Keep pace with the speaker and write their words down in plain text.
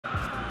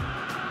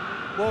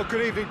Well,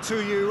 good evening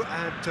to you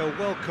and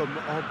welcome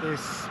on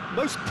this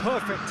most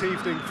perfect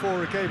evening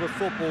for a game of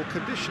football.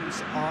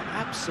 Conditions are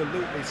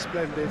absolutely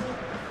splendid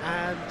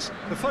and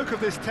the folk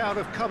of this town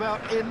have come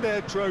out in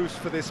their droves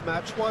for this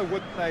match. Why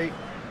wouldn't they?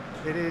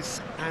 It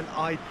is an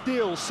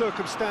ideal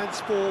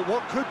circumstance for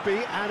what could be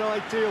an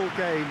ideal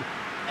game.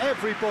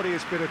 Everybody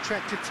has been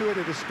attracted to it.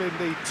 It has been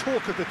the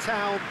talk of the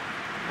town,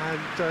 and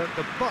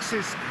the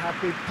buses have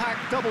been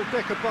packed,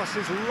 double-decker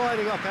buses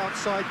lining up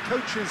outside.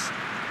 Coaches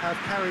have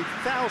carried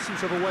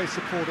thousands of away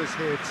supporters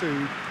here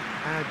too,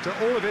 and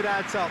all of it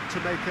adds up to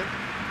make it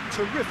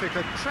terrific,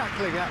 a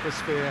crackling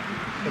atmosphere.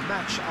 The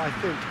match, I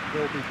think,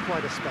 will be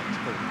quite a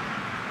spectacle.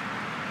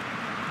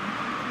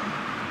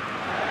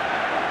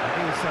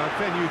 It is a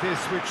venue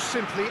this which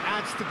simply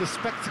adds to the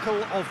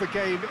spectacle of the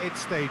game it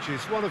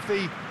stages. One of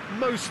the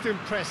most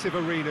impressive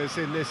arenas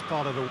in this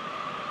part of the world.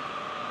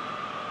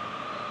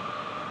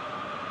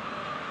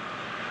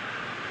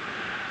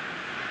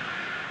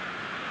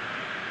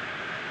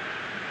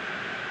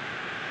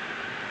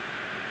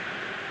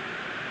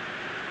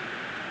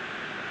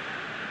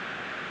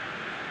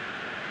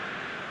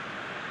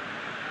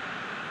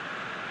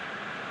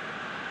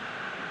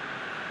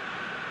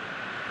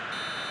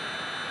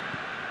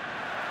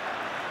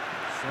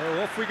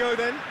 So off we go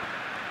then.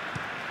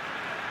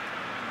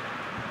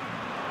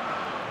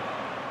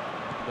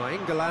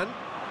 Nainggolan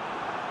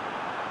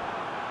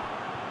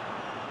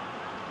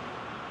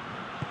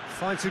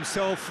finds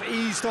himself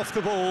eased off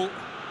the ball.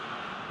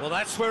 Well,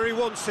 that's where he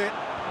wants it.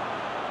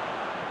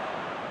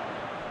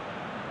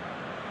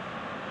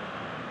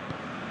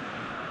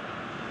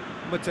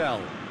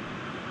 Medel.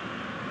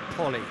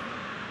 Polly.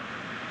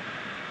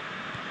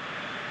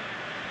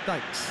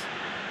 Dykes.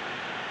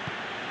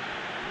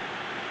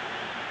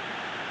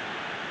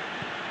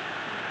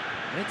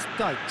 It's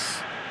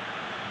Dykes.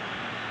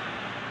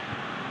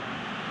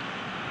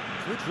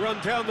 Good run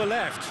down the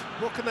left.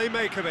 What can they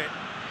make of it?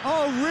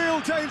 Oh,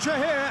 real danger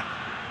here.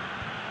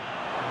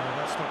 Oh,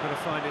 that's not going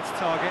to find its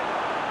target.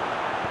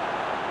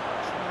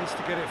 Tries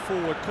to get it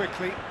forward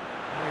quickly.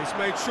 He's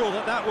made sure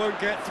that that won't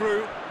get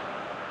through.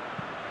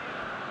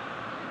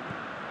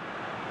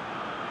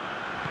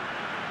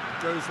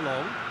 Goes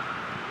long.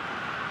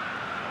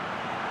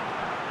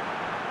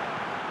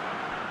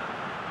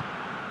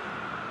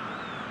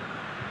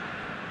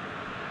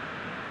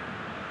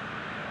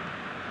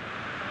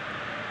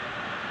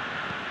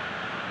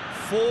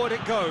 Forward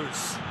it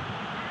goes.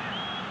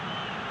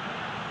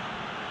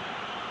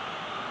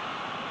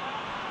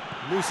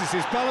 Loses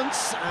his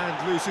balance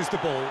and loses the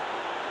ball.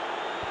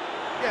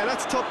 Yeah,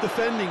 that's top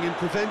defending and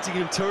preventing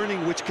him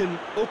turning, which can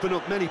open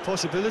up many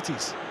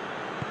possibilities.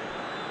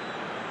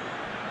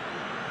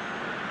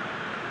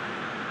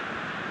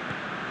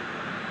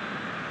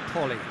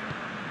 Polly.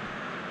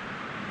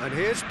 And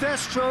here's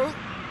Destro.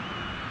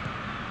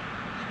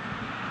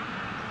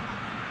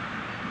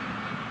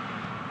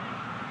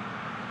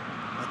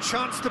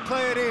 Chance to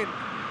play it in.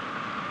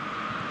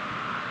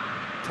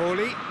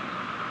 Polly.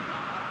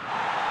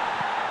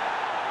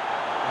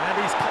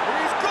 And he's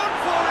gone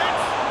for it!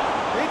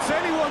 It's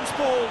anyone's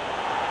ball.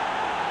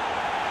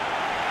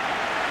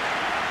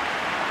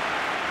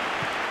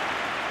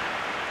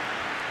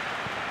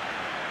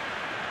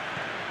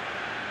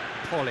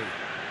 Polly.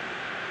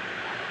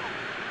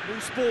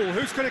 Loose ball,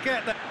 who's going to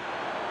get that?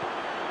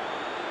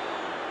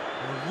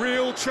 A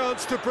real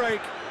chance to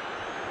break.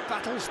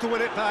 Battles to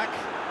win it back.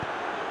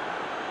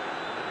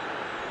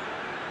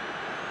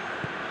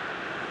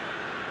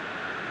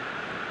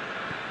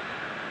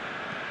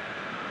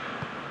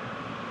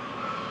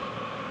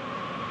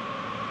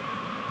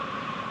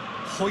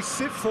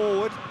 Hoists it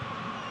forward,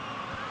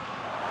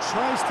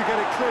 tries to get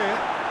it clear.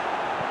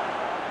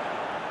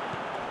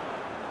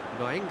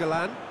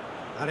 Nainggolan,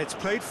 and it's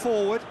played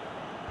forward.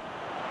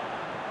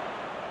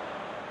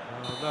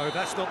 Oh no,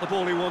 that's not the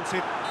ball he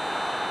wanted.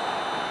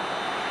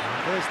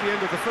 And there's the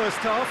end of the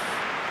first half.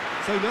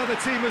 So now the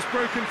team has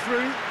broken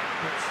through,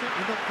 but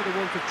certainly not for the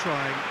want of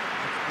trying.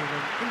 It's been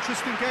an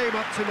interesting game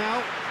up to now,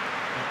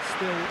 but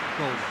still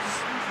goals.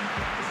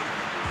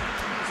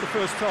 The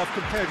first half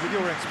compared with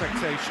your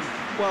expectation?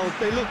 Well,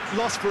 they look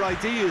lost for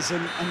ideas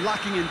and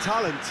lacking in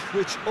talent,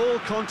 which all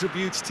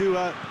contributes to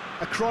a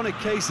chronic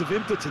case of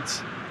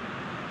impotence.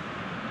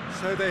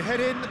 So they head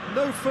in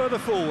no further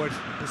forward.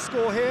 The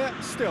score here,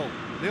 still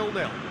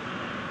 0-0.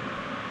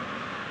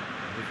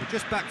 If you're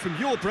just back from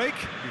your break,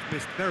 you've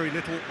missed very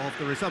little of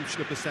the resumption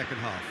of the second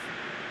half.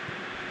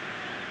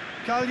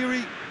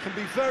 Cagliari can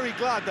be very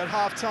glad that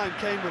half-time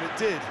came when it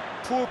did.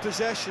 Poor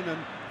possession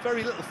and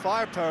very little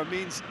firepower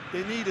means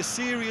they need a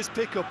serious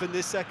pickup in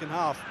this second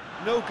half.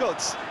 No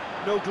guts,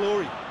 no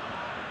glory.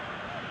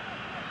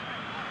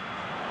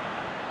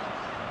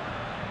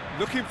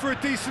 Looking for a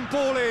decent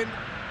ball in.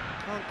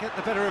 Can't get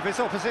the better of his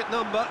opposite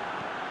number.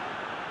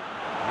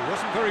 He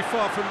wasn't very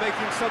far from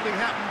making something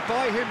happen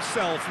by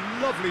himself.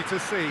 Lovely to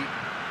see.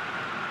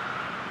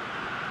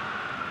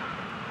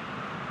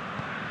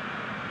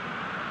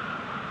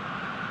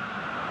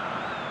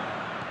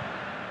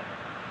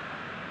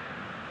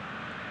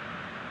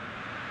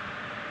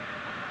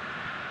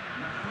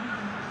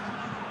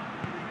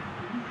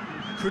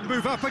 Could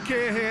move up a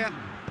gear here.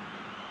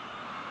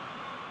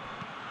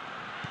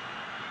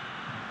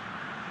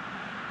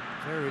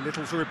 Very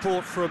little to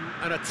report from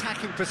an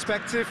attacking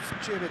perspective.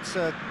 Jim, it's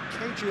a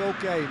cagey old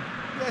game.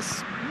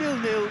 Yes,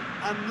 0-0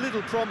 and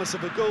little promise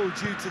of a goal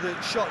due to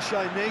the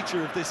shot-shy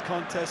nature of this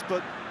contest,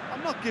 but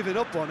I'm not giving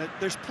up on it.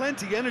 There's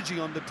plenty energy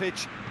on the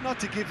pitch,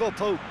 not to give up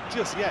hope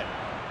just yet.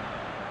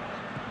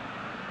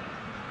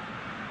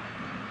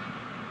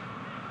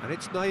 And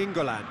it's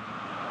Nainggolan.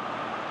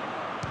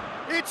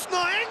 It's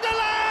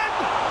Nainggolan!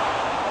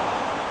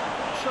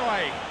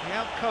 Shy, the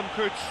outcome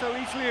could so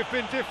easily have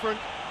been different.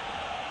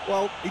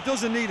 Well, he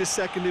doesn't need a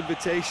second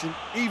invitation,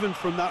 even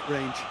from that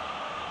range.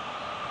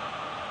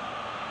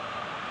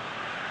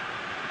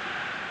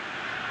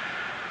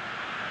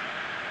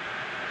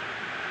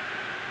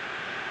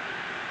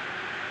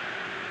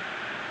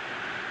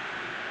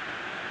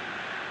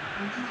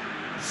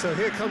 So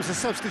here comes a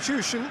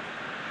substitution.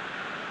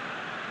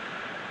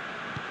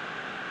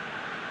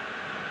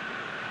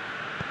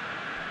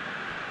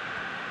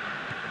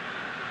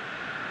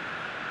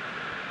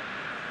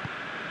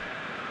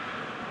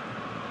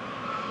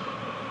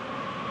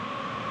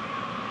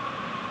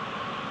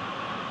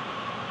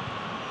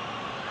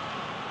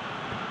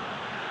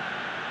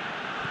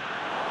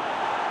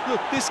 Look,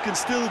 this can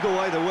still go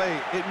either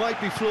way. It might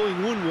be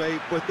flowing one way,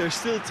 but there's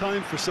still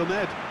time for some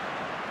ebb.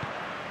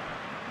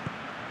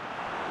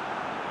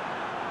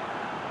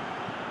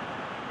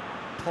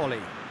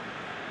 Polly.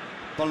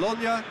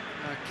 Bologna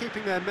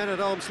keeping their men at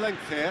arm's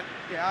length here.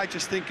 Yeah, I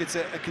just think it's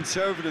a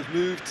conservative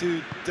move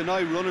to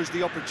deny runners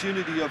the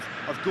opportunity of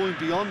going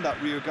beyond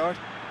that rear guard.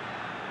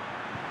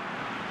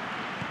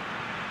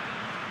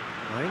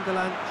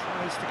 Nainggolan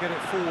tries to get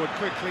it forward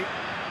quickly.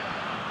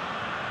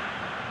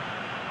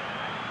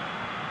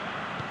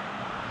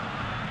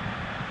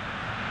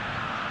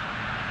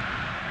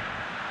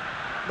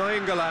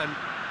 Nainggolan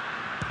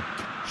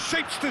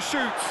shapes to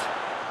shoot.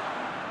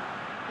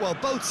 Well,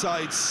 both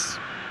sides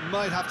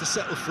might have to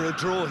settle for a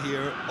draw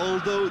here,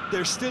 although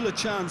there's still a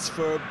chance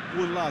for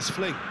one last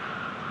fling.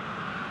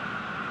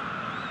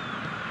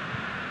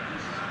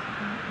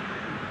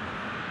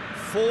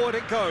 Forward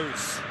it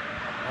goes.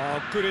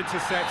 Oh, good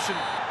interception.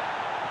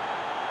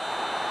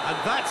 And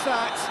that's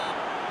that.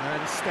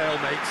 And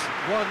stalemate.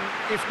 One,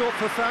 if not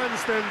for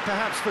fans, then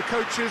perhaps for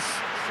coaches,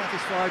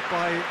 satisfied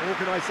by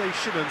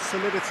organisation and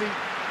solidity.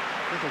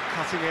 Little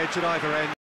cutting edge at either end.